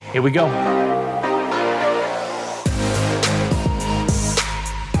Here we go.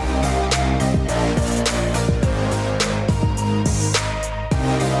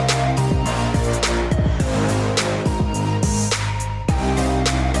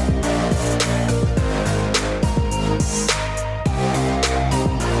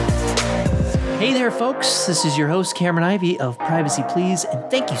 Hey there, folks. This is your host, Cameron Ivy of Privacy Please, and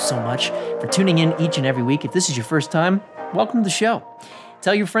thank you so much for tuning in each and every week. If this is your first time, welcome to the show.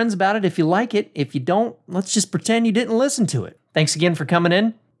 Tell your friends about it if you like it. If you don't, let's just pretend you didn't listen to it. Thanks again for coming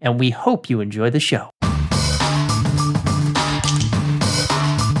in, and we hope you enjoy the show.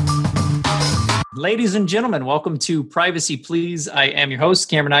 Ladies and gentlemen, welcome to Privacy Please. I am your host,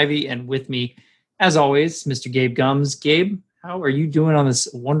 Cameron Ivy, and with me, as always, Mr. Gabe Gumbs. Gabe, how are you doing on this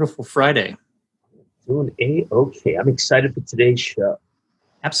wonderful Friday? Doing A-okay. I'm excited for today's show.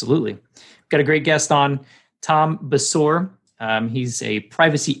 Absolutely. Got a great guest on, Tom Besor. He's a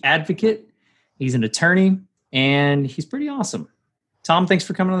privacy advocate. He's an attorney, and he's pretty awesome. Tom, thanks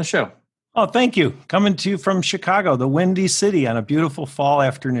for coming on the show. Oh, thank you. Coming to you from Chicago, the Windy City, on a beautiful fall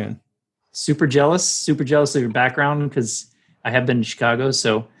afternoon. Super jealous of your background because I have been to Chicago.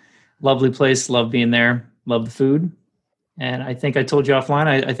 So lovely place. Love being there. Love the food. And I think I told you offline,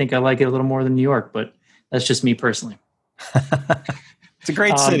 I think I like it a little more than New York, but that's just me personally. It's a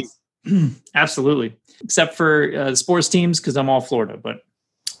great city. Absolutely. Except for sports teams, because I'm all Florida, but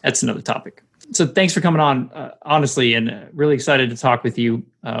that's another topic. So thanks for coming on, honestly, and really excited to talk with you.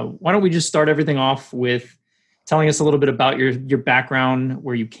 Why don't we just start everything off with telling us a little bit about your background,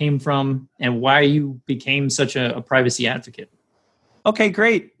 where you came from, and why you became such a privacy advocate. Okay,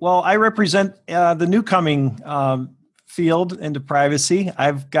 great. Well, I represent the new coming field into privacy.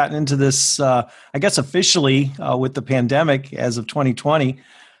 I've gotten into this, I guess, officially with the pandemic as of 2020.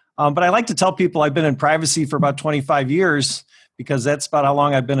 But I like to tell people I've been in privacy for about 25 years because that's about how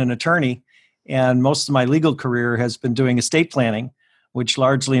long I've been an attorney. And most of my legal career has been doing estate planning, which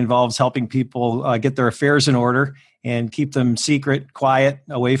largely involves helping people get their affairs in order and keep them secret, quiet,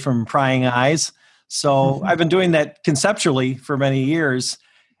 away from prying eyes. So I've been doing that conceptually for many years.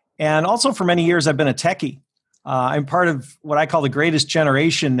 And also for many years, I've been a techie. I'm part of what I call the greatest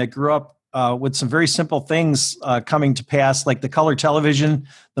generation that grew up with some very simple things coming to pass, like the color television,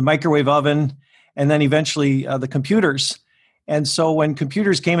 the microwave oven, and then eventually the computers. And so when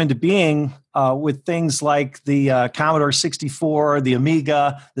computers came into being with things like the Commodore 64, the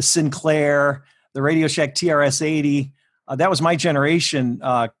Amiga, the Sinclair, the Radio Shack TRS-80, that was my generation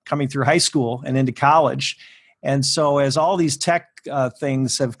coming through high school and into college. And so as all these tech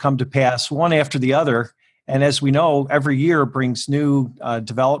things have come to pass, one after the other, and as we know, every year brings new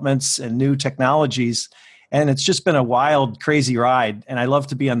developments and new technologies. And it's just been a wild, crazy ride. And I love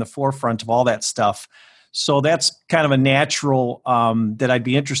to be on the forefront of all that stuff. So that's kind of a natural that I'd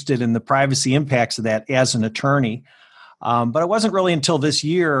be interested in the privacy impacts of that as an attorney. But it wasn't really until this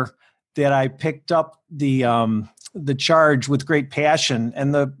year that I picked up the charge with great passion.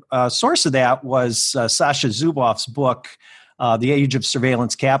 And the source of that was Sasha Zuboff's book, The Age of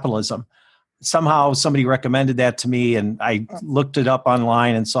Surveillance Capitalism. Somehow somebody recommended that to me, and I looked it up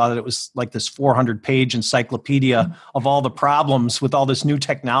online and saw that it was like this 400-page encyclopedia of all the problems with all this new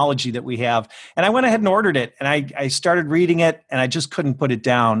technology that we have. And I went ahead and ordered it, and I started reading it, and I just couldn't put it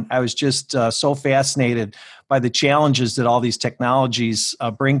down. I was just so fascinated by the challenges that all these technologies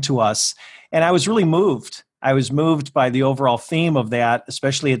bring to us. And I was really moved. I was moved by the overall theme of that,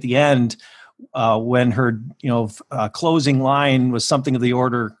 especially at the end, when her, closing line was something of the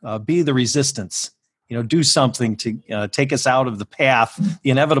order, "Be the resistance." Do something to take us out of the path,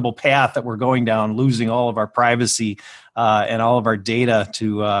 the inevitable path that we're going down, losing all of our privacy and all of our data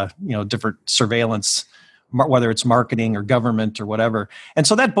to different surveillance, whether it's marketing or government or whatever. And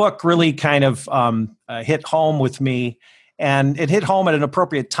so that book really kind of hit home with me, and it hit home at an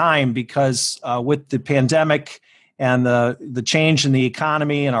appropriate time because with the pandemic and the change in the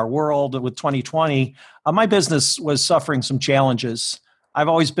economy and our world with 2020, my business was suffering some challenges. I've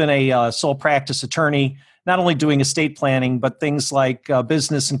always been a sole practice attorney, not only doing estate planning, but things like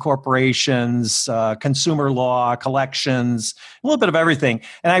business and corporations, consumer law, collections, a little bit of everything.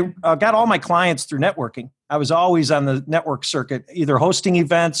 And I got all my clients through networking. I was always on the network circuit, either hosting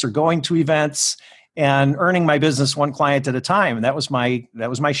events or going to events and earning my business one client at a time. And that was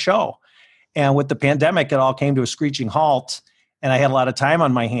my show. And with the pandemic, it all came to a screeching halt. And I had a lot of time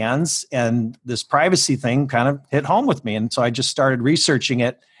on my hands. And this privacy thing kind of hit home with me. And so I just started researching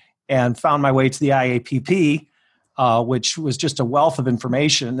it and found my way to the IAPP, which was just a wealth of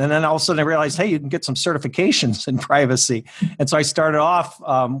information. And then all of a sudden I realized, hey, you can get some certifications in privacy. And so I started off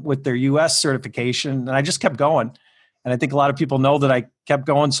with their US certification, and I just kept going. And I think a lot of people know that I kept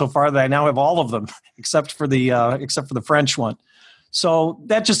going so far that I now have all of them, except for the French one. So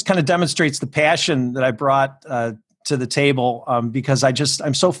that just kind of demonstrates the passion that I brought to the table, because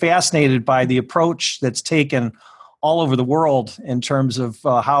I'm so fascinated by the approach that's taken all over the world in terms of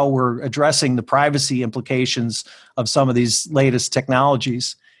how we're addressing the privacy implications of some of these latest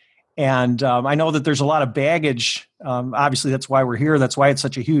technologies. And I know that there's a lot of baggage. Obviously, that's why we're here. That's why it's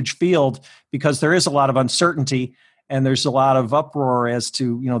such a huge field, because there is a lot of uncertainty and there's a lot of uproar as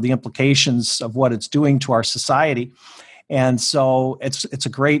to, the implications of what it's doing to our society. And so it's a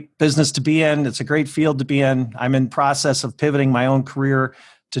great business to be in. It's a great field to be in. I'm in process of pivoting my own career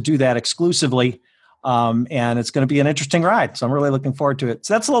to do that exclusively. And it's going to be an interesting ride. So I'm really looking forward to it.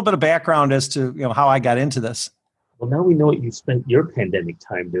 So that's a little bit of background as to, how I got into this. Well, now we know what you spent your pandemic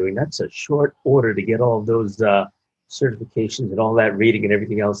time doing. That's a short order to get all of those certifications and all that reading and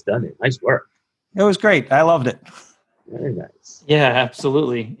everything else done. Nice work. It was great. I loved it. Very nice. Yeah,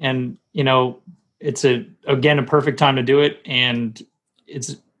 absolutely. And, it's a perfect time to do it. And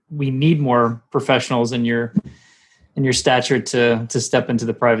we need more professionals in your stature to step into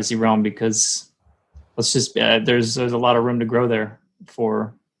the privacy realm, because there's a lot of room to grow there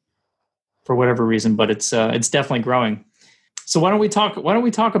for whatever reason, but it's definitely growing. So why don't we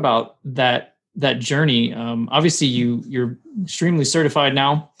talk about that journey? Obviously you're extremely certified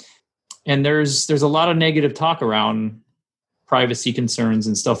now, and there's a lot of negative talk around privacy concerns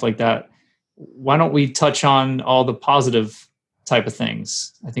and stuff like that. Why don't we touch on all the positive type of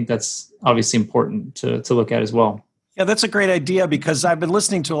things? I think that's obviously important to look at as well. Yeah, that's a great idea, because I've been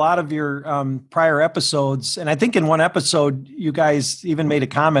listening to a lot of your prior episodes, and I think in one episode you guys even made a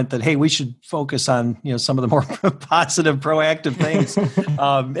comment that, hey, we should focus on some of the more positive, proactive things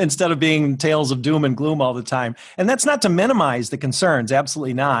instead of being tales of doom and gloom all the time. And that's not to minimize the concerns,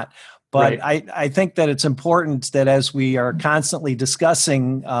 absolutely not. But right. I think that it's important that as we are constantly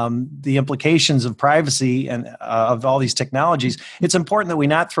discussing the implications of privacy and of all these technologies, it's important that we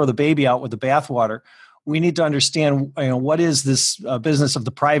not throw the baby out with the bathwater. We need to understand, what is this business of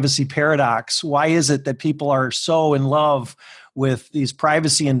the privacy paradox? Why is it that people are so in love with these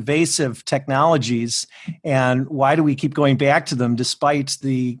privacy invasive technologies, and why do we keep going back to them despite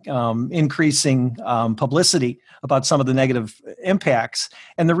the increasing publicity about some of the negative impacts?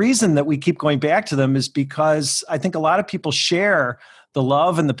 And the reason that we keep going back to them is because I think a lot of people share the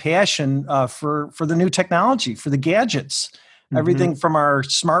love and the passion for the new technology, for the gadgets. Mm-hmm. Everything from our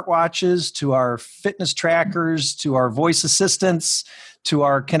smartwatches to our fitness trackers to our voice assistants to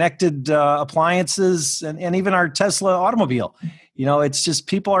our connected appliances and even our Tesla automobile. It's just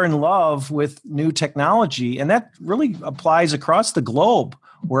people are in love with new technology, and that really applies across the globe,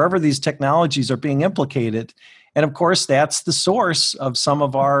 wherever these technologies are being implicated. And of course, that's the source of some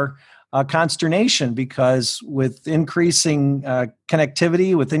of our consternation, because with increasing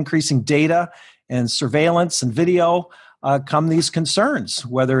connectivity, with increasing data and surveillance and video, come these concerns,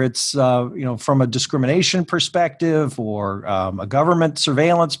 whether it's from a discrimination perspective or a government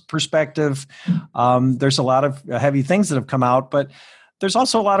surveillance perspective. There's a lot of heavy things that have come out, but there's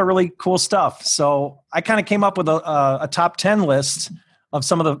also a lot of really cool stuff. So I kind of came up with a top 10 list of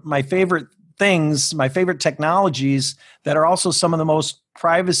some of my favorite things, my favorite technologies that are also some of the most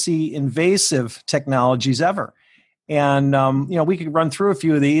privacy invasive technologies ever. And we could run through a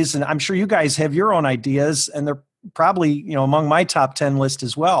few of these, and I'm sure you guys have your own ideas, and they're probably among my top 10 list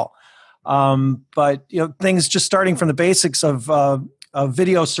as well. But things just starting from the basics of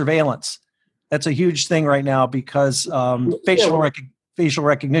video surveillance. That's a huge thing right now, because facial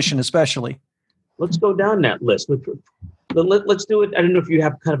recognition especially. Let's go down that list. Let's do it. I don't know if you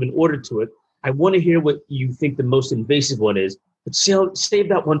have kind of an order to it. I want to hear what you think the most invasive one is, but save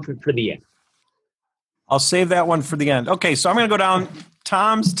that one for the end. I'll save that one for the end. Okay, so I'm going to go down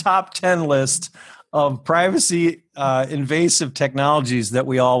Tom's top 10 list of privacy invasive technologies that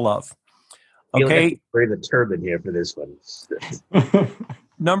we all love. Okay. We're in the turban here for this one.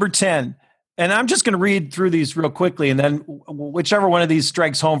 Number 10. And I'm just going to read through these real quickly, and then whichever one of these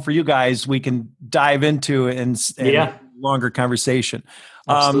strikes home for you guys, we can dive into and longer conversation.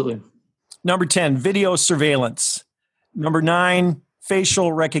 Absolutely. Number 10, video surveillance. Number 9,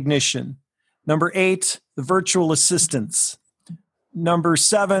 facial recognition. Number 8, the virtual assistants. Number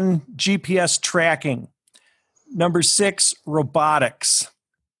 7, GPS tracking. Number 6, robotics.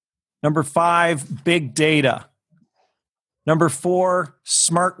 Number 5, big data. Number 4,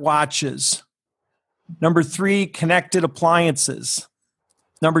 smartwatches. Number 3, connected appliances.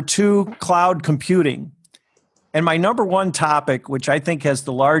 Number 2, cloud computing. And my number 1 topic, which I think has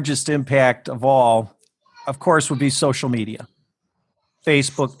the largest impact of all, of course, would be social media.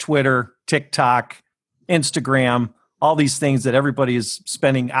 Facebook, Twitter, TikTok, Instagram, all these things that everybody is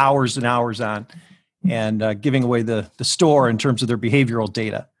spending hours and hours on, and giving away the store in terms of their behavioral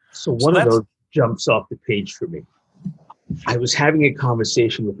data. So one of those jumps off the page for me. I was having a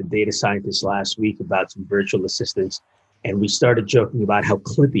conversation with a data scientist last week about some virtual assistants, and we started joking about how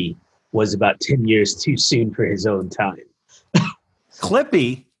Clippy was about 10 years too soon for his own time.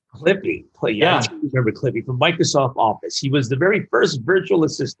 Clippy? Clippy. Yeah. I remember Clippy from Microsoft Office. He was the very first virtual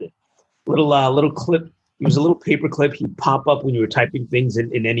assistant. Little clip. He was a little paper clip. He'd pop up when you were typing things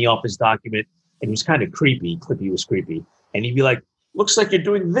in any Office document, and he was kind of creepy. Clippy was creepy. And he'd be like, looks like you're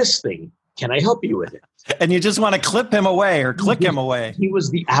doing this thing. Can I help you with it? And you just want to clip him away or click him away. He was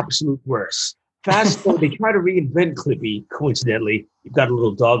the absolute worst. Fast forward, they try to reinvent Clippy. Coincidentally, you've got a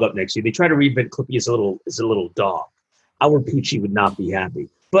little dog up next to you. They try to reinvent Clippy as a little dog. Our Poochie would not be happy.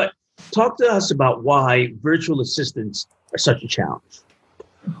 But talk to us about why virtual assistants are such a challenge.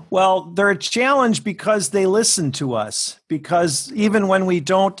 Well, they're a challenge because they listen to us. Because even when we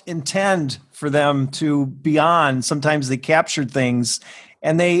don't intend for them to be on, sometimes they capture things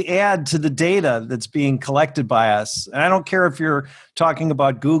and they add to the data that's being collected by us. And I don't care if you're talking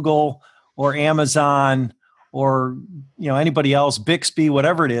about Google or Amazon or anybody else, Bixby,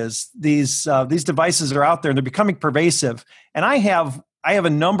 whatever it is. These devices are out there and they're becoming pervasive. And I have a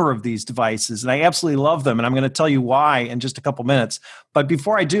number of these devices and I absolutely love them. And I'm going to tell you why in just a couple minutes. But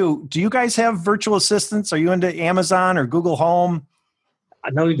before I do you guys have virtual assistants? Are you into Amazon or Google Home?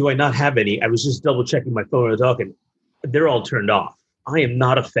 Not only do I not have any, I was just double checking my phone and talking. They're all turned off. I am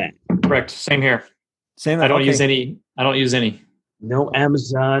not a fan. Correct. Same here. I don't use any. No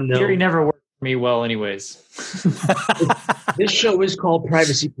Amazon. No. Siri never worked for me well anyways. This show is called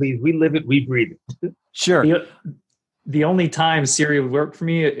Privacy Please. We live it, we breathe it. Sure. The only time Siri would work for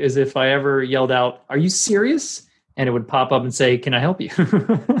me is if I ever yelled out, "Are you serious?" And it would pop up and say, "Can I help you?"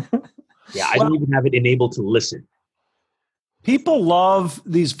 Yeah, I don't even have it enabled to listen. People love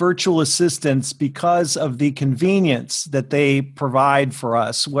these virtual assistants because of the convenience that they provide for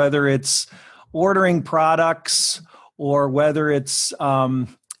us, whether it's ordering products or whether it's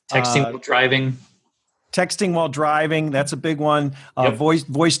texting while driving. Texting while driving, that's a big one. Yep.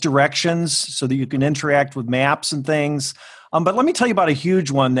 Voice directions so that you can interact with maps and things. But let me tell you about a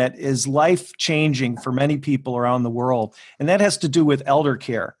huge one that is life-changing for many people around the world, and that has to do with elder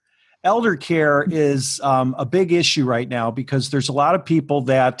care. Elder care is a big issue right now because there's a lot of people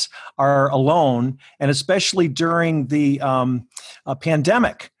that are alone, and especially during the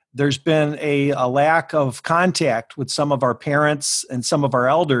pandemic, there's been a lack of contact with some of our parents and some of our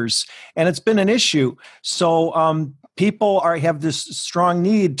elders, and it's been an issue. So people have this strong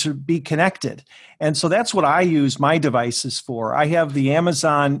need to be connected. And so that's what I use my devices for. I have the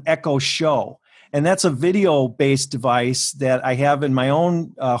Amazon Echo Show. And that's a video-based device that I have in my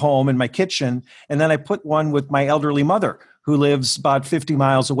own home, in my kitchen. And then I put one with my elderly mother, who lives about 50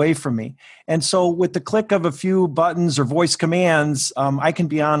 miles away from me. And so with the click of a few buttons or voice commands, I can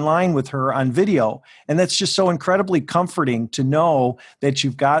be online with her on video. And that's just so incredibly comforting to know that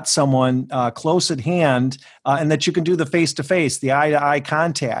you've got someone close at hand and that you can do the face-to-face, the eye-to-eye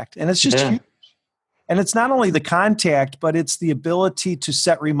contact. And it's just huge. And it's not only the contact, but it's the ability to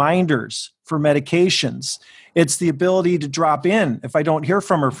set reminders for medications. It's the ability to drop in. If I don't hear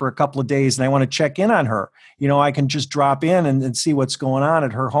from her for a couple of days and I want to check in on her, I can just drop in and see what's going on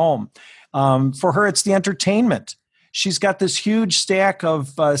at her home. For her, it's the entertainment. She's got this huge stack of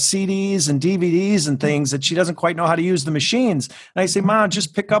CDs and DVDs and things that she doesn't quite know how to use the machines. And I say, Mom,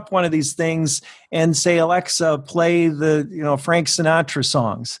 just pick up one of these things and say, Alexa, play the Frank Sinatra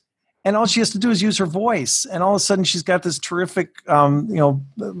songs. And all she has to do is use her voice. And all of a sudden she's got this terrific,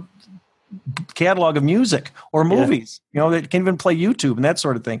 catalog of music or movies, that can even play YouTube and that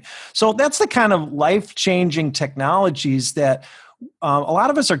sort of thing. So that's the kind of life-changing technologies that a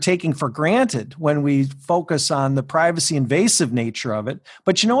lot of us are taking for granted when we focus on the privacy invasive nature of it.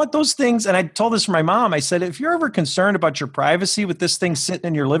 But you know what? Those things, and I told this to my mom, I said, if you're ever concerned about your privacy with this thing sitting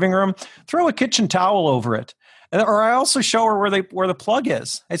in your living room, throw a kitchen towel over it. Or I also show her where the plug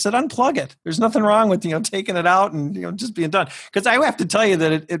is. I said, unplug it. There's nothing wrong with taking it out and just being done. Because I have to tell you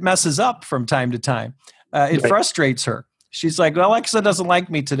that it messes up from time to time. It frustrates her. She's like, well, Alexa doesn't like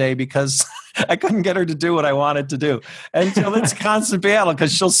me today because I couldn't get her to do what I wanted to do. And it's a constant battle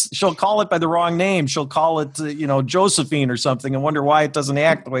because she'll call it by the wrong name. She'll call it Josephine or something and wonder why it doesn't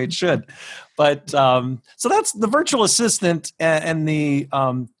act the way it should. But so that's the virtual assistant and the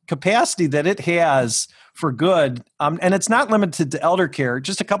capacity that it has for good. And it's not limited to elder care.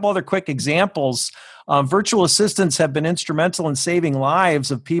 Just a couple other quick examples. Virtual assistants have been instrumental in saving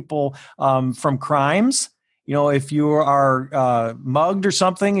lives of people from crimes. if you are mugged or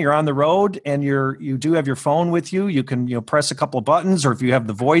something, you're on the road and you do have your phone with you, you can press a couple of buttons, or if you have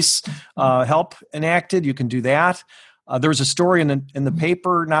the voice help enacted, you can do that. There was a story in the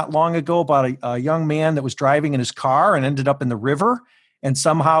paper not long ago about a young man that was driving in his car and ended up in the river, and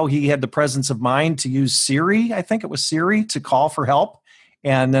somehow he had the presence of mind to use Siri, I think it was Siri, to call for help,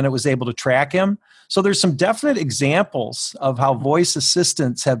 and then it was able to track him. So there's some definite examples of how voice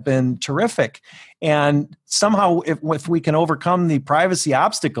assistants have been terrific. And somehow, if we can overcome the privacy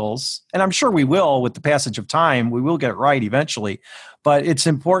obstacles, and I'm sure we will with the passage of time, we will get it right eventually. But it's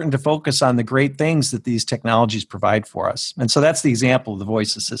important to focus on the great things that these technologies provide for us. And so that's the example of the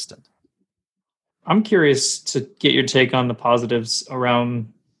voice assistant. I'm curious to get your take on the positives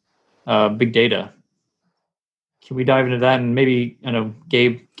around big data. Can we dive into that? And maybe, I know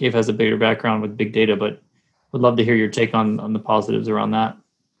Gabe has a bigger background with big data, but would love to hear your take on the positives around that.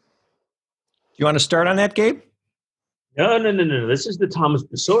 Do you want to start on that, Gabe? No. This is the Thomas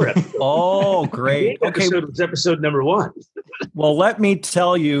Besor episode. Oh, great. Okay. Episode was episode number 1. Well, let me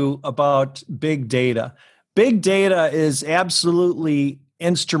tell you about big data. Big data is absolutely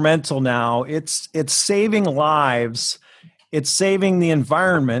instrumental now. It's saving lives. It's saving the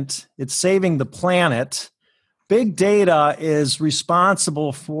environment. It's saving the planet. Big data is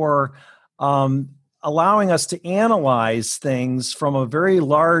responsible for allowing us to analyze things from a very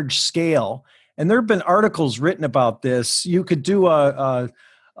large scale. And there have been articles written about this. You could do a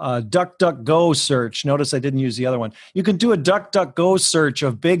DuckDuckGo search. Notice I didn't use the other one. You can do a DuckDuckGo search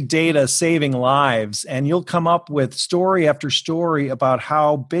of big data saving lives, and you'll come up with story after story about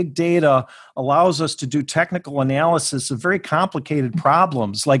how big data allows us to do technical analysis of very complicated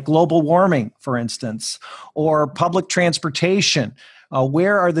problems like global warming, for instance, or public transportation.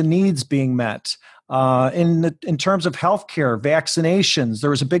 Where are the needs being met? In terms of healthcare, vaccinations, there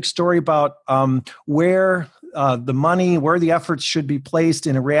was a big story about where the efforts should be placed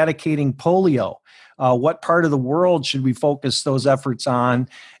in eradicating polio. What part of the world should we focus those efforts on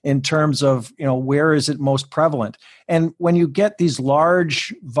in terms of, where is it most prevalent? And when you get these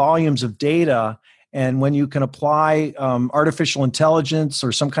large volumes of data, and when you can apply artificial intelligence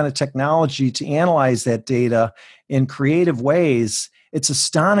or some kind of technology to analyze that data in creative ways, it's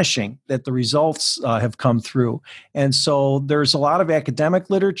astonishing that the results have come through. And so there's a lot of academic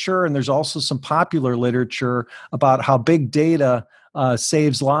literature, and there's also some popular literature about how big data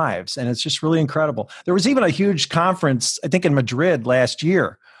saves lives. And it's just really incredible. There was even a huge conference, I think in Madrid last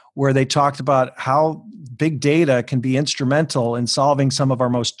year, where they talked about how big data can be instrumental in solving some of our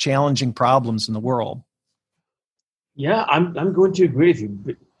most challenging problems in the world. Yeah, I'm going to agree with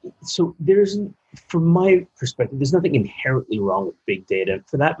you. So from my perspective, there's nothing inherently wrong with big data.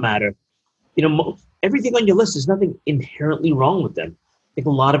 For that matter, everything on your list, there's nothing inherently wrong with them. I think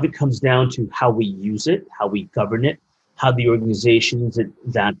a lot of it comes down to how we use it, how we govern it, how the organizations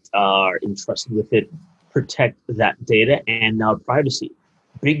that are entrusted with it protect that data, and now privacy.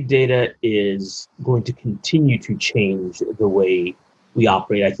 Big data is going to continue to change the way we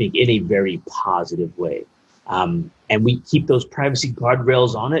operate, I think, in a very positive way. And we keep those privacy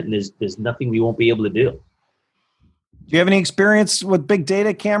guardrails on it, and there's nothing we won't be able to do. Do you have any experience with big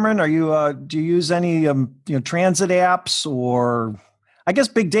data, Cameron? Are you do you use any transit apps, or I guess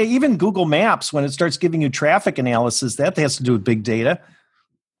big data, even Google Maps when it starts giving you traffic analysis, that has to do with big data?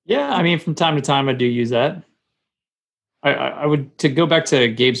 Yeah, I mean, from time to time, I do use that. I would, to go back to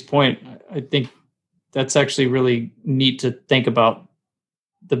Gabe's point, I think that's actually really neat to think about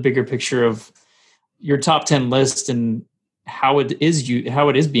the bigger picture of your top 10 list and how it is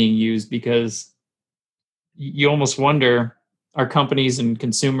being used, because you almost wonder, are companies and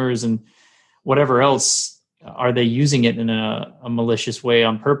consumers and whatever else, are they using it in a malicious way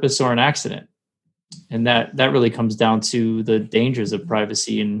on purpose or an accident? And that really comes down to the dangers of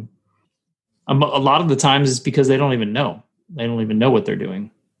privacy. And a lot of the times it's because they don't even know. They don't even know what they're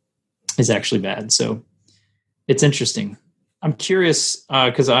doing is actually bad. So it's interesting. I'm curious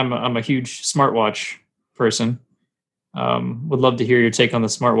because I'm a huge smartwatch person. Would love to hear your take on the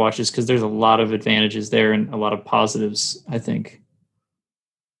smartwatches, because there's a lot of advantages there and a lot of positives, I think.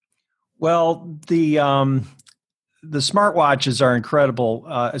 Well, the smartwatches are incredible,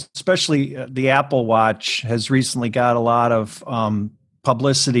 especially the Apple Watch has recently got a lot of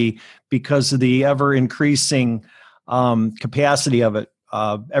publicity because of the ever-increasing capacity of it.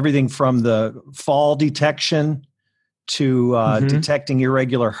 Everything from the fall detection to detecting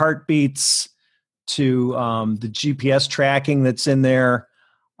irregular heartbeats to the GPS tracking that's in there,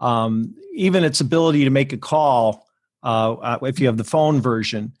 even its ability to make a call if you have the phone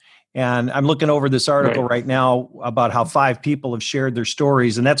version. And I'm looking over this article right now about how 5 people have shared their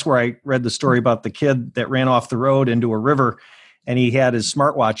stories. And that's where I read the story about the kid that ran off the road into a river, and he had his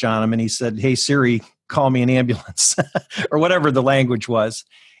smartwatch on him, and he said, "Hey, Siri, call me an ambulance," or whatever the language was.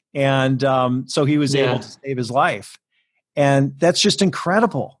 And so he was able to save his life. And that's just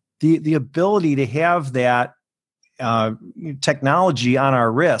incredible. The ability to have that technology on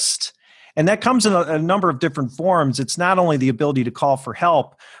our wrist. And that comes in a number of different forms. It's not only the ability to call for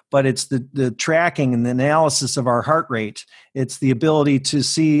help, but it's the tracking and the analysis of our heart rate. It's the ability to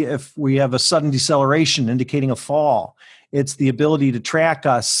see if we have a sudden deceleration indicating a fall. It's the ability to track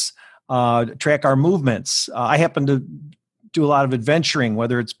us, track our movements. I happen to do a lot of adventuring,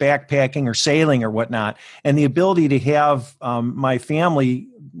 whether it's backpacking or sailing or whatnot. And the ability to have my family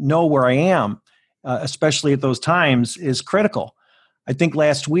know where I am, especially at those times, is critical. I think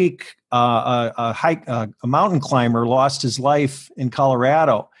last week, a mountain climber lost his life in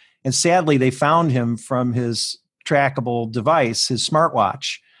Colorado. And sadly, they found him from his trackable device, his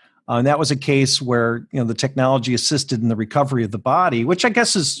smartwatch. And that was a case where the technology assisted in the recovery of the body, which I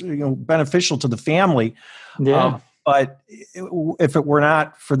guess is beneficial to the family. Yeah. But if it were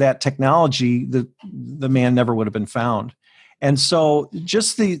not for that technology, the man never would have been found. And so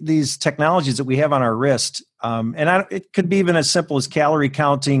just these technologies that we have on our wrist, it could be even as simple as calorie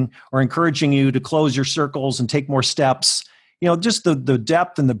counting or encouraging you to close your circles and take more steps. Just the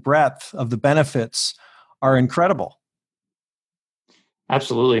depth and the breadth of the benefits are incredible.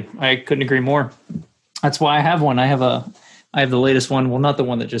 Absolutely. I couldn't agree more. That's why I have one. I have the latest one. Well, not the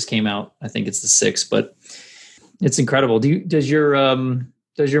one that just came out. I think it's the 6, but it's incredible. Does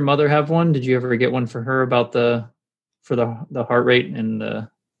your mother have one? Did you ever get one for her about the heart rate and the?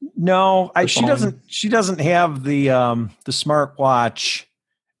 No, she doesn't. She doesn't have the smartwatch.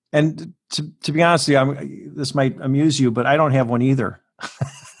 And to be honest with you, this might amuse you, but I don't have one either.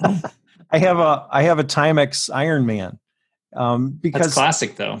 I have a Timex Ironman. Because that's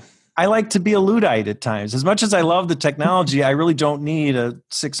classic, though. I like to be a Luddite at times. As much as I love the technology, I really don't need a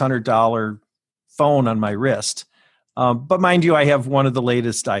 $600 phone on my wrist. But mind you, I have one of the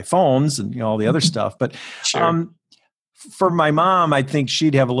latest iPhones and all the other stuff. But sure. For my mom, I think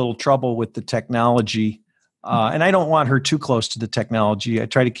she'd have a little trouble with the technology. And I don't want her too close to the technology. I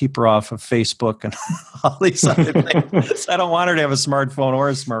try to keep her off of Facebook and all these other things. I don't want her to have a smartphone or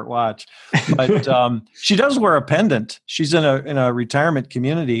a smartwatch. But she does wear a pendant. She's in a retirement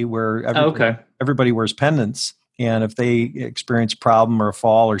community where everybody wears pendants. And if they experience a problem or a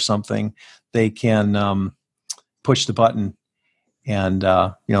fall or something, they can push the button. And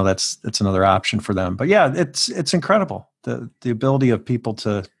that's another option for them. But yeah, it's incredible, the ability of people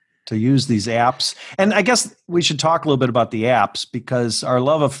to use these apps. And I guess we should talk a little bit about the apps, because our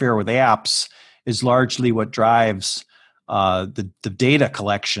love affair with apps is largely what drives the data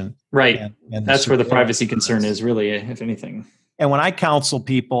collection. Right. And that's where the privacy concern is, really, if anything. And when I counsel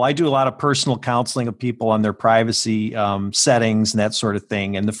people, I do a lot of personal counseling of people on their privacy settings and that sort of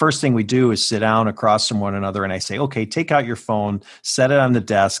thing. And the first thing we do is sit down across from one another and I say, okay, take out your phone, set it on the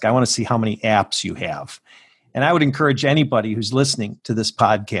desk. I want to see how many apps you have. And I would encourage anybody who's listening to this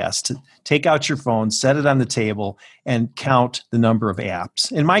podcast to take out your phone, set it on the table, and count the number of apps.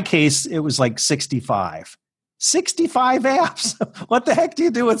 In my case, it was like 65. 65 apps. What the heck do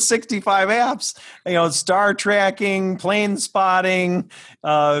you do with 65 apps? Star tracking, plane spotting,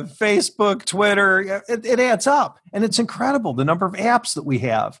 Facebook, Twitter. It adds up. And it's incredible, the number of apps that we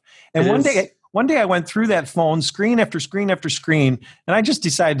have. And one day I went through that phone, screen after screen after screen, and I just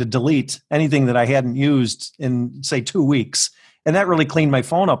decided to delete anything that I hadn't used in, say, 2 weeks. And that really cleaned my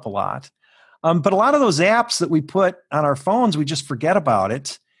phone up a lot. But a lot of those apps that we put on our phones, we just forget about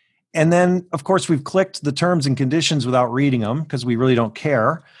it. And then, of course, we've clicked the terms and conditions without reading them because we really don't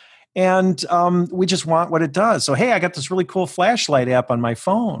care. And we just want what it does. So, hey, I got this really cool flashlight app on my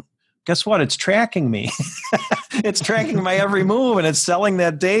phone. Guess what? It's tracking me. It's tracking my every move, and it's selling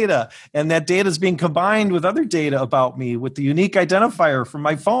that data. And that data is being combined with other data about me with the unique identifier from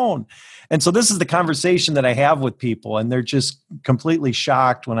my phone. And so this is the conversation that I have with people, and they're just completely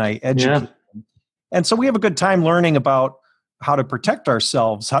shocked when I educate them. And so we have a good time learning about how to protect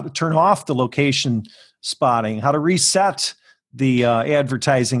ourselves, how to turn off the location spotting, how to reset the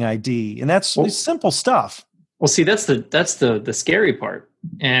advertising ID. And that's simple stuff. Well, see, that's the scary part.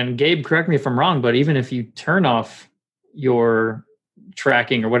 And Gabe, correct me if I'm wrong, but even if you turn off your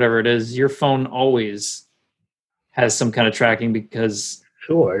tracking or whatever it is, your phone always has some kind of tracking because...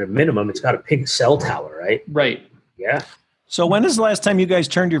 Sure, at a minimum, it's got a pink cell tower, right? Right. Yeah. So when is the last time you guys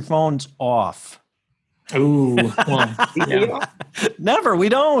turned your phones off? Ooh, well, yeah. Never. We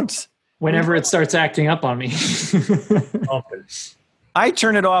don't. Whenever it starts acting up on me. I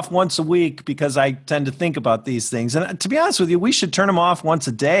turn it off once a week because I tend to think about these things. And to be honest with you, we should turn them off once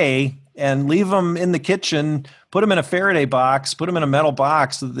a day and leave them in the kitchen, put them in a Faraday box, put them in a metal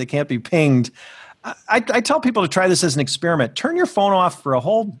box so that they can't be pinged. I tell people to try this as an experiment. Turn your phone off for a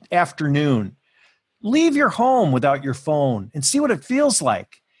whole afternoon. Leave your home without your phone and see what it feels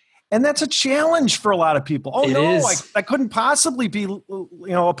like. And that's a challenge for a lot of people. Oh, no, I couldn't possibly be,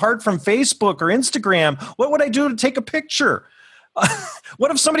 apart from Facebook or Instagram. What would I do to take a picture?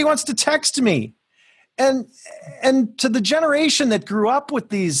 What if somebody wants to text me? And to the generation that grew up with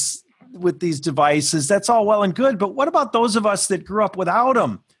these devices, that's all well and good. But what about those of us that grew up without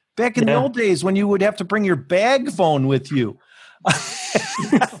them? Back in the old days when you would have to bring your bag phone with you. I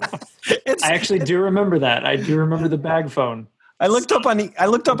actually do remember that. I do remember the bag phone. I looked up on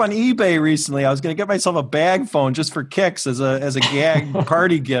eBay recently. I was going to get myself a bag phone just for kicks as a gag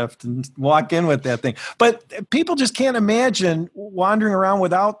party gift and walk in with that thing. But people just can't imagine wandering around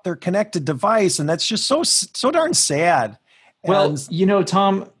without their connected device, and that's just so darn sad. Well,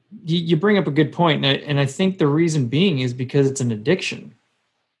 Tom, you bring up a good point, and I think the reason being is because it's an addiction.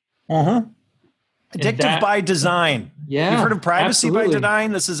 Addictive by design. Yeah, you've heard of privacy absolutely. by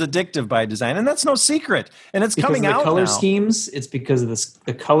design. This is addictive by design, and that's no secret. And it's because coming of the out color now. schemes. It's because of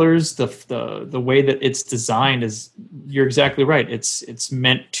the colors, the way that it's designed is. You're exactly right. It's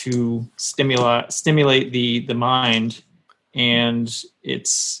meant to stimulate the mind, and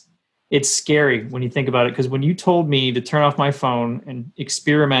it's scary when you think about it. Because when you told me to turn off my phone and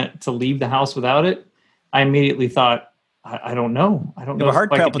experiment to leave the house without it, I immediately thought, I don't know. I don't know. A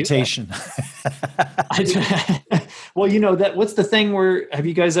heart palpitation. Well, what's the thing where, have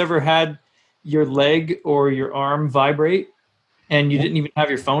you guys ever had your leg or your arm vibrate and you didn't even have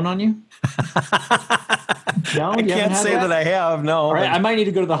your phone on you? No, I can't say that I have. No. All right, I might need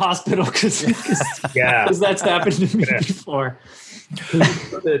to go to the hospital because that's happened to me before.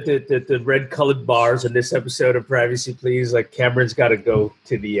 The red colored bars in this episode of Privacy Please, like Cameron's got to go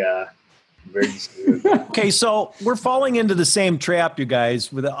to the emergency room. Okay, so we're falling into the same trap, you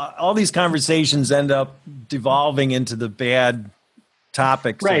guys. With all these conversations end up devolving into the bad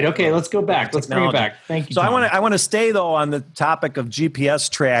topics. Right. Okay, let's go back. Let's bring it back. Thank you. So Tom. I want to stay though on the topic of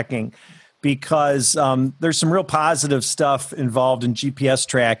GPS tracking because there's some real positive stuff involved in GPS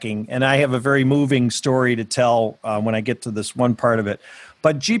tracking, and I have a very moving story to tell when I get to this one part of it.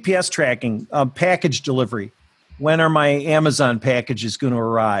 But GPS tracking, package delivery. When are my Amazon packages going to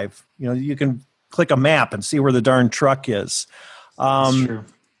arrive? You can click a map and see where the darn truck is. That's true.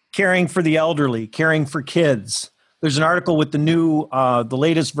 Caring for the elderly, caring for kids. There's an article with the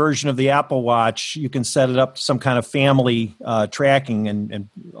latest version of the Apple Watch. You can set it up to some kind of family tracking and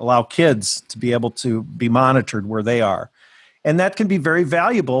allow kids to be able to be monitored where they are. And that can be very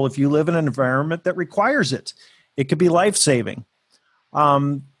valuable if you live in an environment that requires it. It could be life-saving.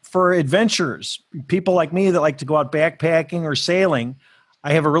 For adventurers, people like me that like to go out backpacking or sailing,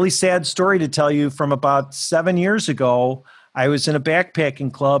 I have a really sad story to tell you from about 7 years ago. I was in a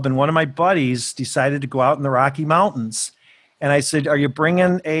backpacking club, and one of my buddies decided to go out in the Rocky Mountains. And I said, "Are you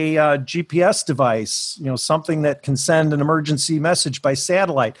bringing a GPS device, something that can send an emergency message by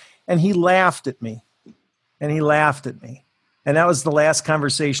satellite?" And he laughed at me. And that was the last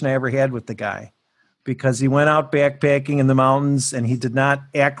conversation I ever had with the guy, because he went out backpacking in the mountains and he did not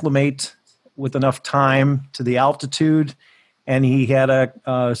acclimate with enough time to the altitude. And he had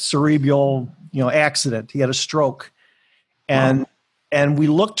a cerebral, accident. He had a stroke. And we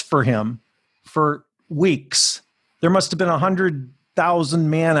looked for him for weeks. There must have been 100,000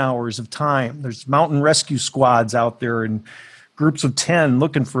 man hours of time. There's mountain rescue squads out there in groups of 10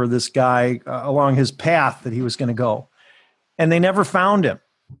 looking for this guy along his path that he was going to go. And they never found him.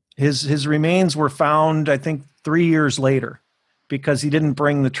 His remains were found, I think, 3 years later because he didn't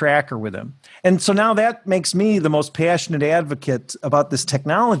bring the tracker with him. And so now that makes me the most passionate advocate about this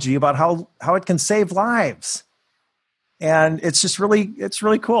technology, about how it can save lives. And it's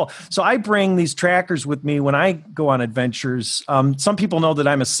really cool. So I bring these trackers with me when I go on adventures. Some people know that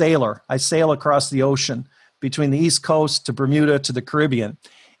I'm a sailor. I sail across the ocean between the East Coast to Bermuda to the Caribbean.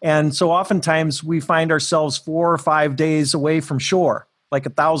 And so oftentimes we find ourselves 4 or 5 days away from shore, like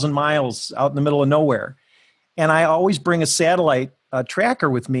 1,000 miles out in the middle of nowhere. And I always bring a satellite tracker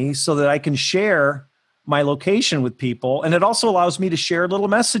with me so that I can share my location with people. And it also allows me to share little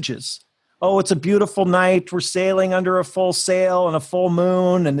messages. Oh, it's a beautiful night. We're sailing under a full sail and a full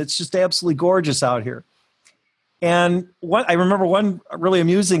moon, and it's just absolutely gorgeous out here. And I remember one really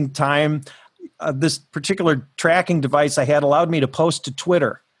amusing time, this particular tracking device I had allowed me to post to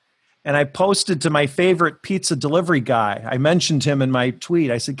Twitter. And I posted to my favorite pizza delivery guy. I mentioned him in my tweet.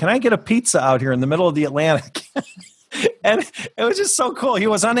 I said, "Can I get a pizza out here in the middle of the Atlantic?" And it was just so cool. He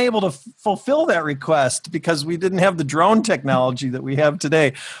was unable to fulfill that request because we didn't have the drone technology that we have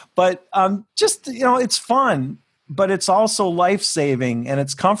today. But just, it's fun, but it's also life-saving and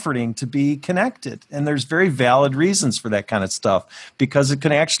it's comforting to be connected. And there's very valid reasons for that kind of stuff because it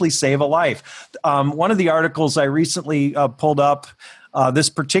can actually save a life. One of the articles I recently pulled up, this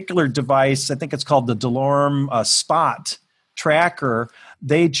particular device, I think it's called the DeLorme Spot tracker,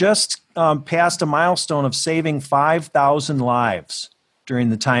 they just passed a milestone of saving 5,000 lives during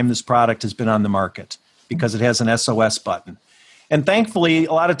the time this product has been on the market because it has an SOS button. And thankfully,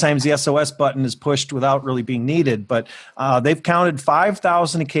 a lot of times the SOS button is pushed without really being needed, but they've counted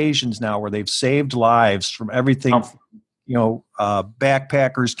 5,000 occasions now where they've saved lives from everything,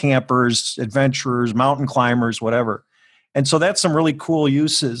 backpackers, campers, adventurers, mountain climbers, whatever. And so that's some really cool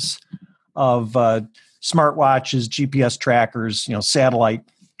uses of smartwatches, GPS trackers, satellite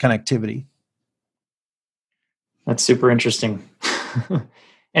connectivity. That's super interesting.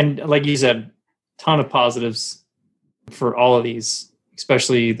 And like you said, ton of positives for all of these,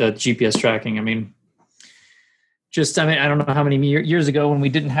 especially the GPS tracking. I don't know how many years ago when we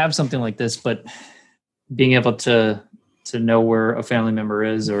didn't have something like this, but being able to know where a family member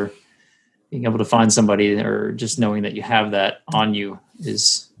is or being able to find somebody or just knowing that you have that on you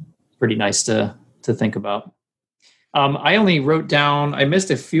is pretty nice to think about. I only wrote down, I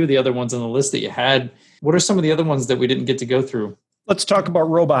missed a few of the other ones on the list that you had. What are some of the other ones that we didn't get to go through? Let's talk about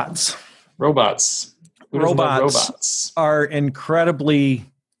robots. Robots are incredibly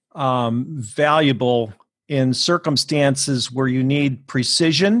valuable in circumstances where you need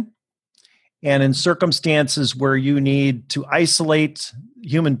precision and in circumstances where you need to isolate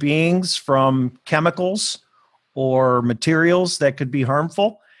human beings from chemicals or materials that could be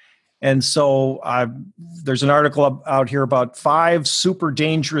harmful. And so there's an article out here about 5 super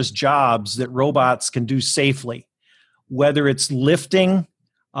dangerous jobs that robots can do safely, whether it's lifting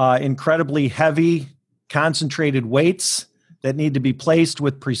incredibly heavy, concentrated weights that need to be placed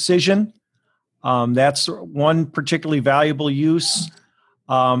with precision. That's one particularly valuable use.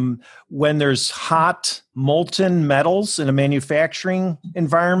 When there's hot, molten metals in a manufacturing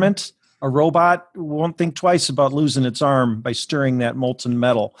environment, a robot won't think twice about losing its arm by stirring that molten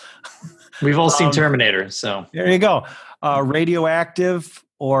metal. We've all seen Terminator, so there you go. Radioactive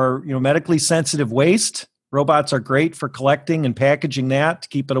or medically sensitive waste. Robots are great for collecting and packaging that to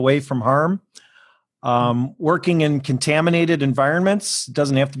keep it away from harm. Working in contaminated environments,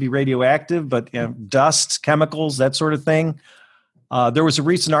 doesn't have to be radioactive, but dust, chemicals, that sort of thing. There was a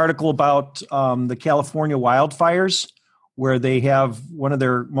recent article about the California wildfires, where they have one of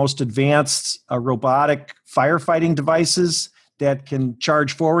their most advanced robotic firefighting devices that can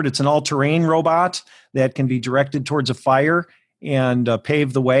charge forward. It's an all-terrain robot that can be directed towards a fire and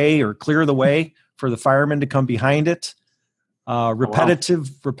pave the way or clear the way for the firemen to come behind it.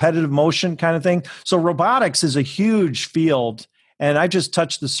 Repetitive motion kind of thing. So robotics is a huge field, and I just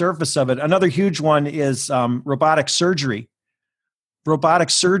touched the surface of it. Another huge one is robotic surgery. Robotic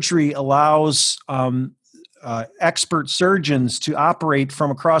surgery allows expert surgeons to operate from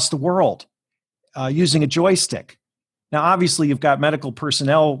across the world using a joystick. Now, obviously, you've got medical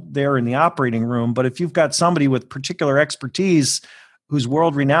personnel there in the operating room, but if you've got somebody with particular expertise who's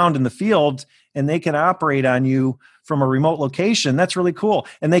world-renowned in the field and they can operate on you from a remote location, that's really cool.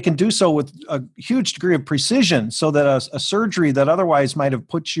 And they can do so with a huge degree of precision so that a surgery that otherwise might have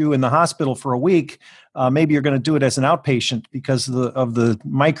put you in the hospital for a week, maybe you're going to do it as an outpatient because of the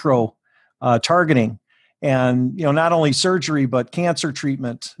micro targeting. And not only surgery, but cancer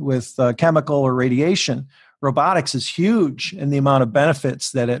treatment with chemical or radiation. Robotics is huge in the amount of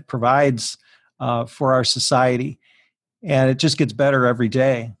benefits that it provides for our society. And it just gets better every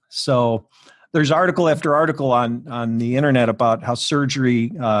day. So there's article after article on the internet about how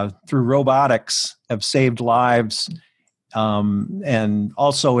surgery through robotics have saved lives, and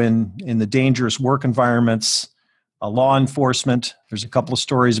also in the dangerous work environments, law enforcement. There's a couple of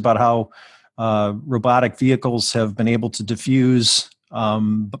stories about how robotic vehicles have been able to defuse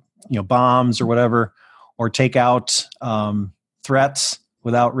bombs or whatever, or take out threats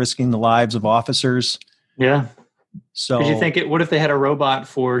without risking the lives of officers. Yeah. So, did you think what if they had a robot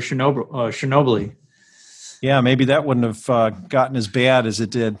for Chernobyl? Yeah, maybe that wouldn't have gotten as bad as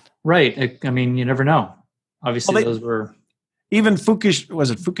it did. Right. You never know. Obviously, those were even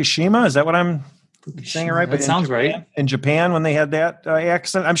Fukushima? Is that what I'm saying it right? That sounds right. In Japan, when they had that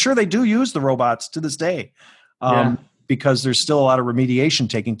accident, I'm sure they do use the robots to this day, because there's still a lot of remediation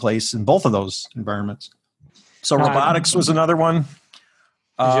taking place in both of those environments. So robotics was another one.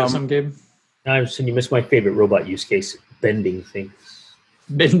 Did you have some, Gabe? No, you missed my favorite robot use case: bending things.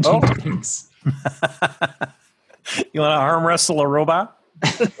 Bending things. You want to arm wrestle a robot?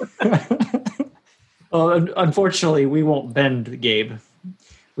 Well, unfortunately, we won't bend, Gabe.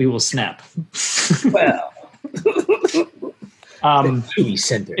 We will snap. Well,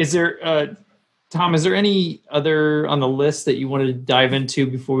 is there, Tom? Is there any other on the list that you wanted to dive into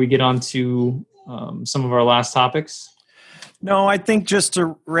before we get on to some of our last topics? No, I think just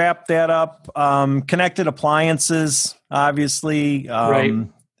to wrap that up, connected appliances, obviously, right.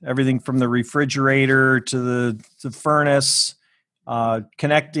 Everything from the refrigerator to the furnace,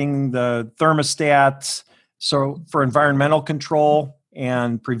 connecting the thermostat, so for environmental control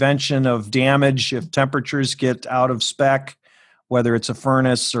and prevention of damage if temperatures get out of spec, whether it's a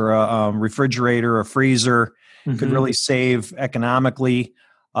furnace or a refrigerator or a freezer, could really save economically.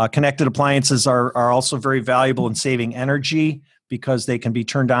 Connected appliances are also very valuable in saving energy because they can be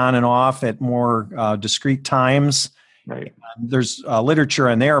turned on and off at more discrete times. Right. There's literature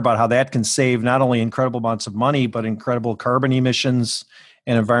in there about how that can save not only incredible amounts of money, but incredible carbon emissions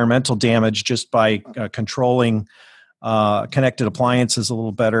and environmental damage just by controlling connected appliances a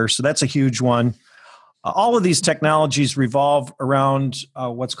little better. So that's a huge one. All of these technologies revolve around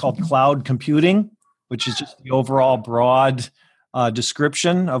what's called cloud computing, which is just the overall broad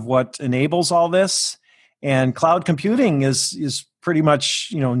description of what enables all this. And cloud computing is pretty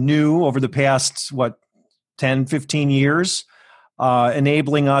much new over the past 10, 15 years,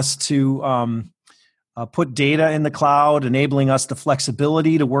 enabling us to put data in the cloud, enabling us the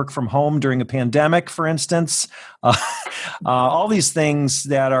flexibility to work from home during a pandemic, for instance. All these things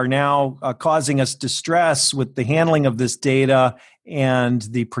that are now causing us distress with the handling of this data and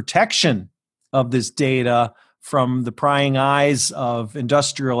the protection of this data from the prying eyes of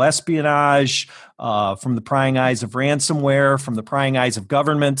industrial espionage, from the prying eyes of ransomware, from the prying eyes of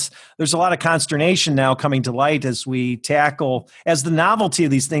governments. There's a lot of consternation now coming to light as the novelty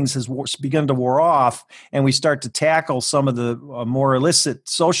of these things has begun to wear off, and we start to tackle some of the more illicit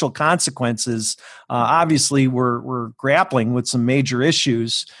social consequences. Obviously, we're grappling with some major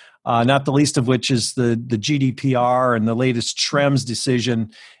issues, not the least of which is the GDPR and the latest Schrems decision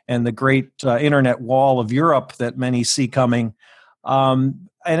and the great internet wall of Europe that many see coming. And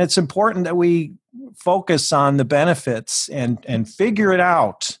it's important that we focus on the benefits and figure it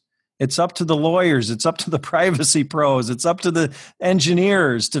out. It's up to the lawyers. It's up to the privacy pros. It's up to the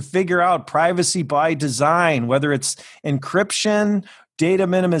engineers to figure out privacy by design, whether it's encryption, data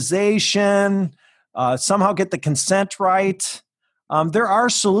minimization, somehow get the consent right. There are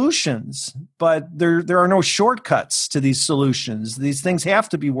solutions, but there are no shortcuts to these solutions. These things have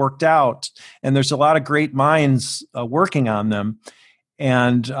to be worked out, and there's a lot of great minds working on them.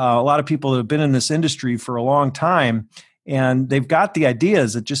 And a lot of people that have been in this industry for a long time, and they've got the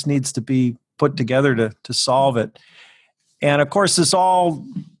ideas. It just needs to be put together to solve it. And of course, this all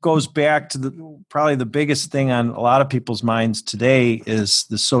goes back to probably the biggest thing on a lot of people's minds today is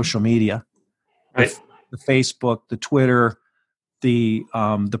the social media, right? The Facebook, the Twitter, the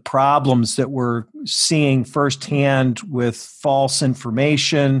problems that we're seeing firsthand with false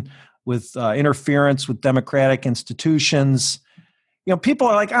information, with interference with democratic institutions. People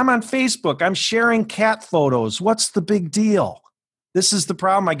are like, I'm on Facebook, I'm sharing cat photos. What's the big deal? This is the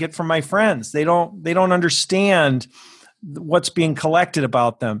problem I get from my friends. They don't understand what's being collected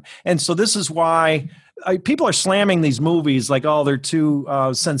about them. And so this is why people are slamming these movies like, oh, they're too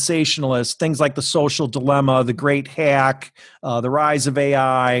sensationalist. Things like The Social Dilemma, The Great Hack, The Rise of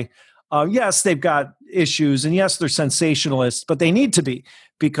AI. Yes, they've got issues, and yes, they're sensationalist, but they need to be,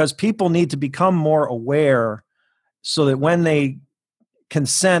 because people need to become more aware so that when they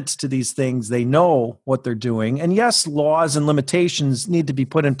consent to these things, they know what they're doing. And yes, laws and limitations need to be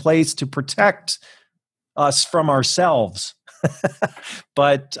put in place to protect us from ourselves.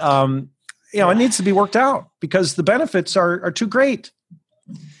 But it needs to be worked out because the benefits are too great.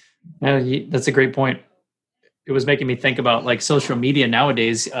 That's a great point. It was making me think about like social media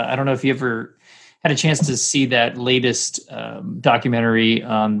nowadays. I don't know if you ever had a chance to see that latest documentary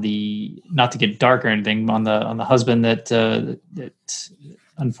on not to get dark or anything, on the husband that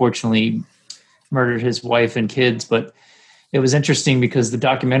unfortunately murdered his wife and kids. But it was interesting because the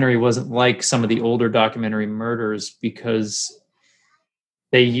documentary wasn't like some of the older documentary murders, because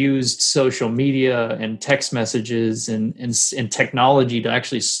they used social media and text messages and technology to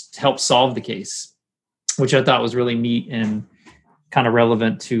actually help solve the case, which I thought was really neat and kind of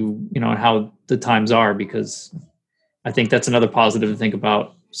relevant to, how the times are, because I think that's another positive to think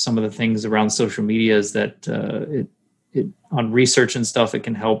about some of the things around social media is that it on research and stuff, it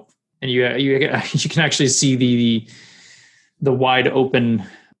can help. And you can actually see the wide open,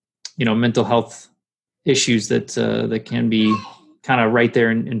 mental health issues that can be kind of right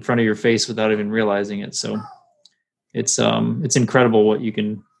there in front of your face without even realizing it. So It's incredible what you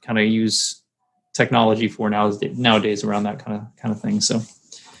can kind of use technology for nowadays around that kind of thing. So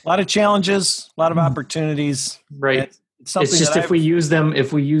a lot of challenges, a lot of opportunities. Right. It's just if we use them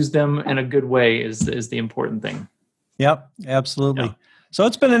in a good way is the important thing. Yep, absolutely. Yeah. So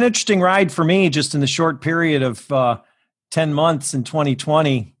it's been an interesting ride for me just in the short period of 10 months in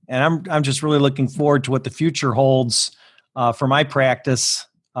 2020. And I'm just really looking forward to what the future holds for my practice.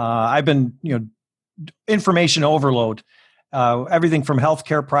 I've been, information overload, everything from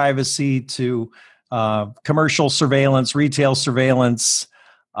healthcare privacy to commercial surveillance, retail surveillance,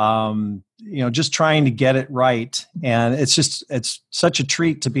 just trying to get it right. And it's such a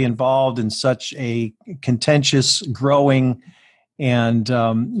treat to be involved in such a contentious, growing, and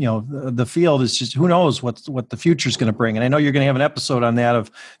the field is just, who knows what the future is going to bring. And I know you're going to have an episode on that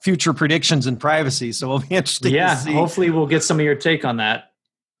of future predictions and privacy. So it'll be interesting to see. Hopefully we'll get some of your take on that.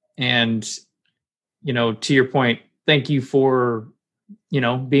 And, to your point, thank you for,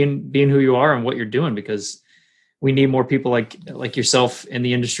 being who you are and what you're doing, because we need more people like yourself in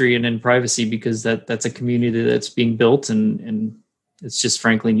the industry and in privacy, because that's a community that's being built and it's just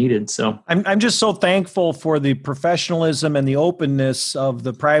frankly needed. So I'm just so thankful for the professionalism and the openness of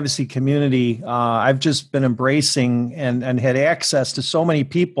the privacy community. I've just been embracing and had access to so many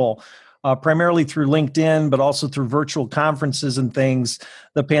people, primarily through LinkedIn, but also through virtual conferences and things.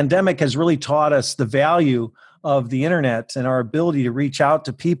 The pandemic has really taught us the value of the internet and our ability to reach out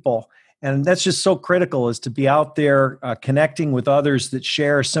to people. And that's just so critical, is to be out there connecting with others that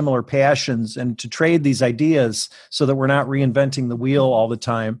share similar passions and to trade these ideas so that we're not reinventing the wheel all the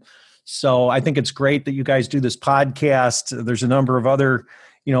time. So I think it's great that you guys do this podcast. There's a number of other,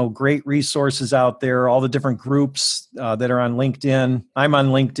 great resources out there, all the different groups that are on LinkedIn. I'm on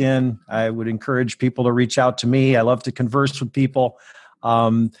LinkedIn. I would encourage people to reach out to me. I love to converse with people.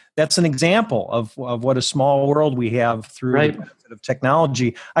 That's an example of what a small world we have through the benefit of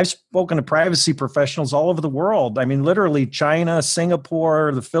technology. I've spoken to privacy professionals all over the world. I mean, literally China,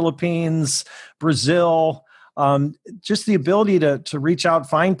 Singapore, the Philippines, Brazil. Just the ability to reach out,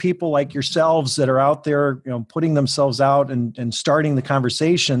 find people like yourselves that are out there, putting themselves out and starting the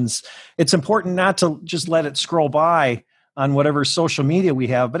conversations. It's important not to just let it scroll by on whatever social media we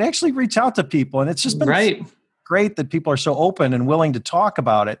have, but actually reach out to people. And it's just been great that people are so open and willing to talk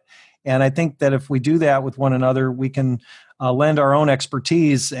about it. And I think that if we do that with one another, we can lend our own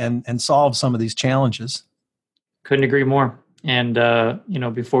expertise and solve some of these challenges. Couldn't agree more. And,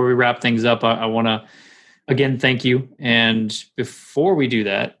 before we wrap things up, I want to, again, thank you. And before we do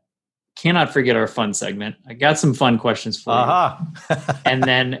that, cannot forget our fun segment. I got some fun questions for you. and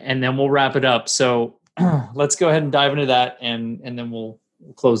then we'll wrap it up. So let's go ahead and dive into that and then we'll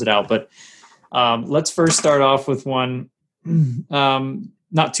close it out. But let's first start off with one,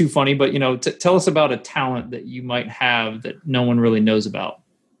 not too funny, but, tell us about a talent that you might have that no one really knows about.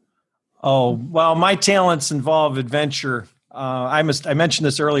 Oh, well, my talents involve adventure. I mentioned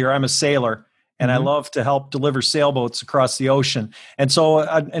this earlier. I'm a sailor, and I love to help deliver sailboats across the ocean. And so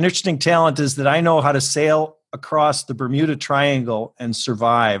an interesting talent is that I know how to sail across the Bermuda Triangle and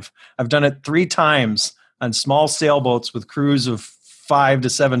survive. I've done it 3 times on small sailboats with crews of 5 to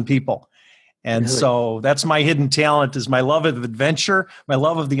 7 people. And so that's my hidden talent, is my love of adventure, my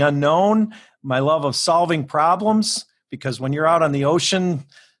love of the unknown, my love of solving problems. Because when you're out on the ocean,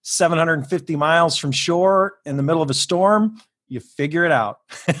 750 miles from shore in the middle of a storm, you figure it out.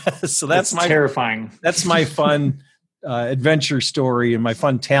 So that's my terrifying. That's my fun adventure story and my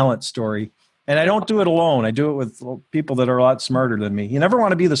fun talent story. And I don't do it alone. I do it with people that are a lot smarter than me. You never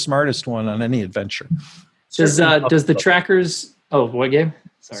want to be the smartest one on any adventure. Does the trackers? Oh, what, Gabe?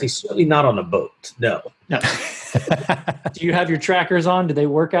 Sorry. He's certainly not on a boat. No. Do you have your trackers on? Do they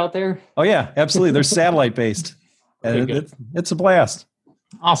work out there? Oh yeah, absolutely. They're satellite based. And it's a blast.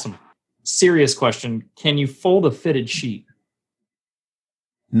 Awesome. Serious question. Can you fold a fitted sheet?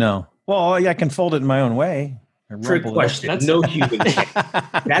 No. Well, I can fold it in my own way. Trick question. No human can.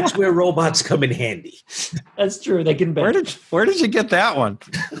 That's where robots come in handy. That's true. They can bend. Where did you get that one?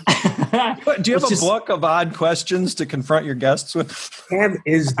 Do you have a book of odd questions to confront your guests with? Cam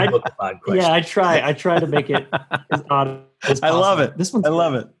is the book of odd questions. Yeah, I try to make it as odd as possible. I love it. I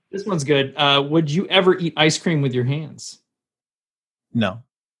love it. This one's good. Would you ever eat ice cream with your hands? No.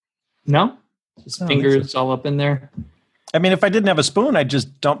 No? Just fingers all up in there? I mean, if I didn't have a spoon, I'd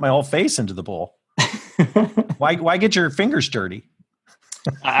just dump my whole face into the bowl. Why get your fingers dirty?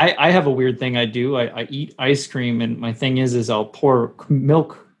 I have a weird thing I do. I eat ice cream, and my thing is I'll pour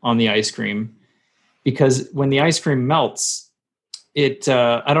milk on the ice cream, because when the ice cream melts, it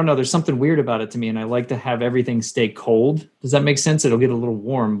I don't know, there's something weird about it to me, and I like to have everything stay cold. Does that make sense? It'll get a little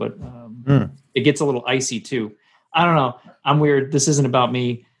warm, but it gets a little icy too. I don't know. I'm weird. This isn't about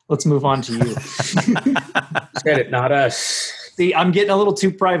me. Let's move on to you. Said it, not us. See, I'm getting a little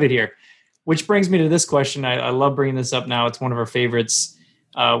too private here, which brings me to this question. I love bringing this up now. It's one of our favorites.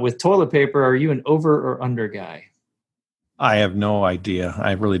 With toilet paper, are you an over or under guy? I have no idea.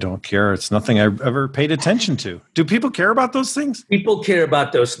 I really don't care. It's nothing I've ever paid attention to. Do people care about those things? People care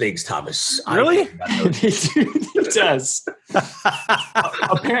about those things, Thomas. Really? It does.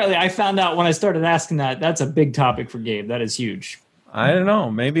 Apparently, I found out when I started asking that. That's a big topic for Gabe. That is huge. I don't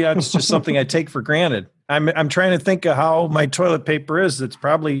know. Maybe it's just something I take for granted. I'm trying to think of how my toilet paper is. It's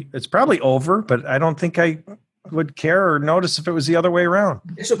probably over, but I don't think I would care or notice if it was the other way around.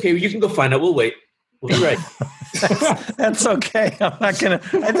 It's okay. You can go find out. We'll wait. We'll be ready. That's okay. I'm not gonna.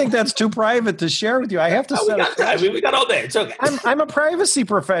 I think that's too private to share with you. I have to set. We got time. We got all day. It's okay. I'm a privacy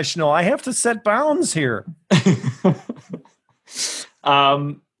professional. I have to set bounds here.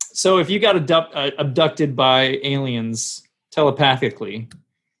 So if you got abducted by aliens telepathically,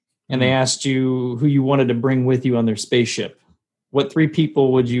 and they asked you who you wanted to bring with you on their spaceship, what 3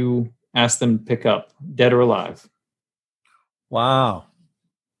 people would you ask them to pick up, dead or alive? Wow.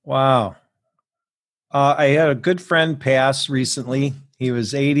 I had a good friend pass recently. He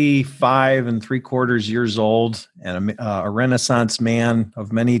was 85 and 3/4 years old and a Renaissance man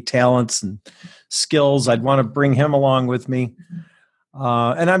of many talents and skills. I'd want to bring him along with me.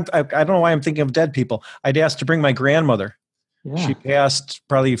 And I don't know why I'm thinking of dead people. I'd ask to bring my grandmother. Yeah. She passed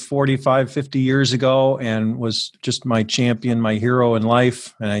probably 45, 50 years ago and was just my champion, my hero in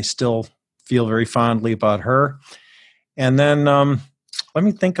life. And I still feel very fondly about her. And then, let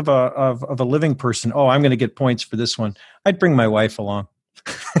me think of a living person. Oh, I'm going to get points for this one. I'd bring my wife along.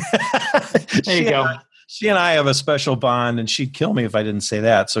 There you go. She and I have a special bond, and she'd kill me if I didn't say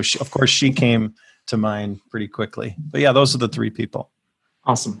that. So, of course, she came to mind pretty quickly. But yeah, those are the 3 people.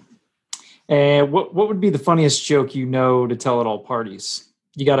 Awesome. And what would be the funniest joke you know to tell at all parties?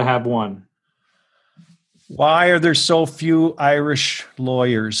 You got to have one. Why are there so few Irish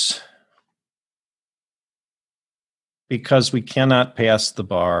lawyers? Because we cannot pass the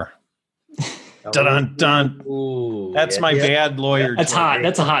bar. Dun dun. Ooh, that's my bad lawyer. That's hot.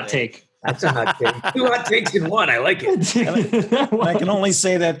 That's a hot take. That's a hot take. 2 hot takes in one. I like it. I can only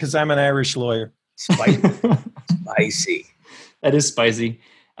say that because I'm an Irish lawyer. Spicy. That is spicy.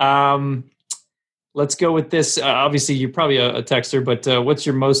 Let's go with this. Obviously, you're probably a texter, but what's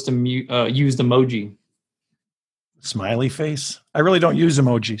your most used emoji? Smiley face. I really don't use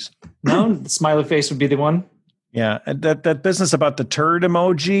emojis. No, the smiley face would be the one. Yeah, that business about the turd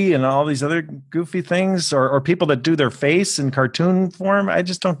emoji and all these other goofy things, or people that do their face in cartoon form, I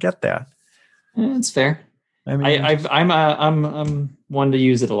just don't get that. It's fair. I mean, I'm one to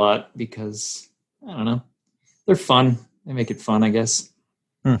use it a lot because I don't know, they're fun. They make it fun, I guess.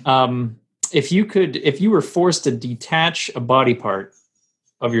 If you were forced to detach a body part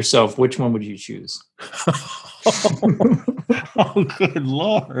of yourself, which one would you choose? Oh, good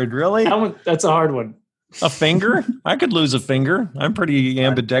Lord, really? That's a hard one. A finger? I could lose a finger. I'm pretty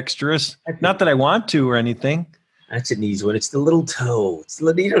ambidextrous. Not that I want to or anything. That's an easy one. It's the little toe.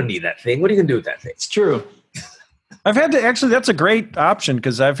 You don't need that thing. What are you going to do with that thing? It's true. I've had to actually. That's a great option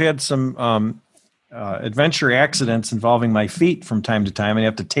because I've had some adventure accidents involving my feet from time to time, and you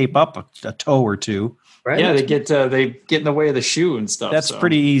have to tape up a toe or two. Right? Yeah, they get in the way of the shoe and stuff. That's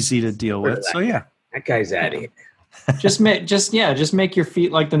pretty easy to deal with. So yeah, that guy's out of here. just make your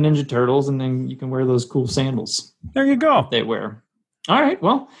feet like the Ninja Turtles, and then you can wear those cool sandals. There you go. They wear. All right.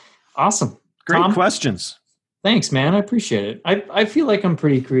 Well, awesome. Great Tom, questions. Thanks, man. I appreciate it. I feel like I'm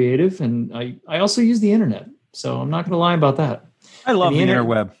pretty creative, and I also use the internet, so I'm not going to lie about that. I love the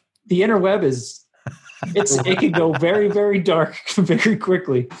interweb. The interweb is it can go very, very dark very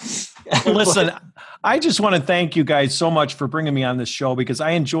quickly. Listen, I just want to thank you guys so much for bringing me on this show because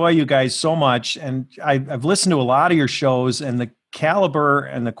I enjoy you guys so much. And I've listened to a lot of your shows and the caliber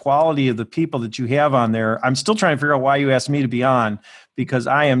and the quality of the people that you have on there. I'm still trying to figure out why you asked me to be on because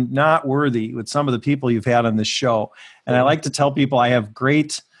I am not worthy with some of the people you've had on this show. And I like to tell people I have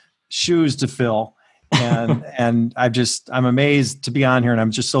great shoes to fill. And I'm amazed to be on here, and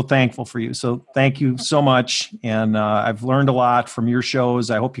I'm just so thankful for you. So thank you so much. And I've learned a lot from your shows.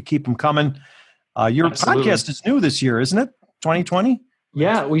 I hope you keep them coming. Your Absolutely. Podcast is new this year, isn't it? 2020?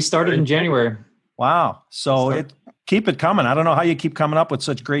 Yeah, we started in January. Wow. So keep it coming. I don't know how you keep coming up with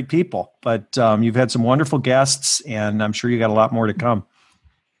such great people, but you've had some wonderful guests, and I'm sure you got a lot more to come.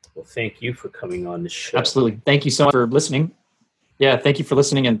 Well, thank you for coming on the show. Absolutely. Thank you so much for listening. Yeah, thank you for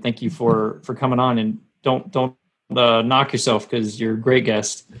listening, and thank you for coming on. And don't knock yourself because you're a great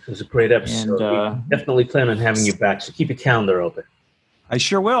guest. It was a great episode. And, we definitely plan on having you back, so keep your calendar open. I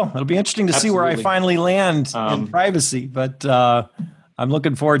sure will. It'll be interesting to see where I finally land in privacy, but I'm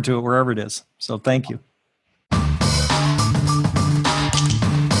looking forward to it wherever it is. So thank you.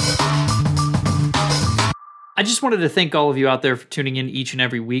 I just wanted to thank all of you out there for tuning in each and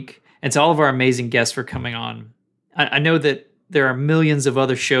every week, and to all of our amazing guests for coming on. I know that there are millions of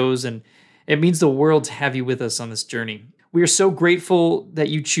other shows, and it means the world to have you with us on this journey. We are so grateful that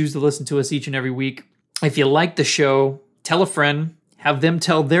you choose to listen to us each and every week. If you like the show, tell a friend, have them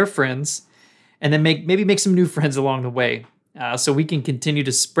tell their friends, and then maybe make some new friends along the way, so we can continue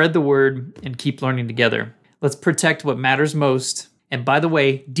to spread the word and keep learning together. Let's protect what matters most. And by the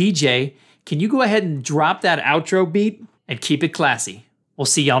way, DJ, can you go ahead and drop that outro beat and keep it classy? We'll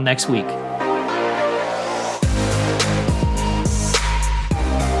see y'all next week.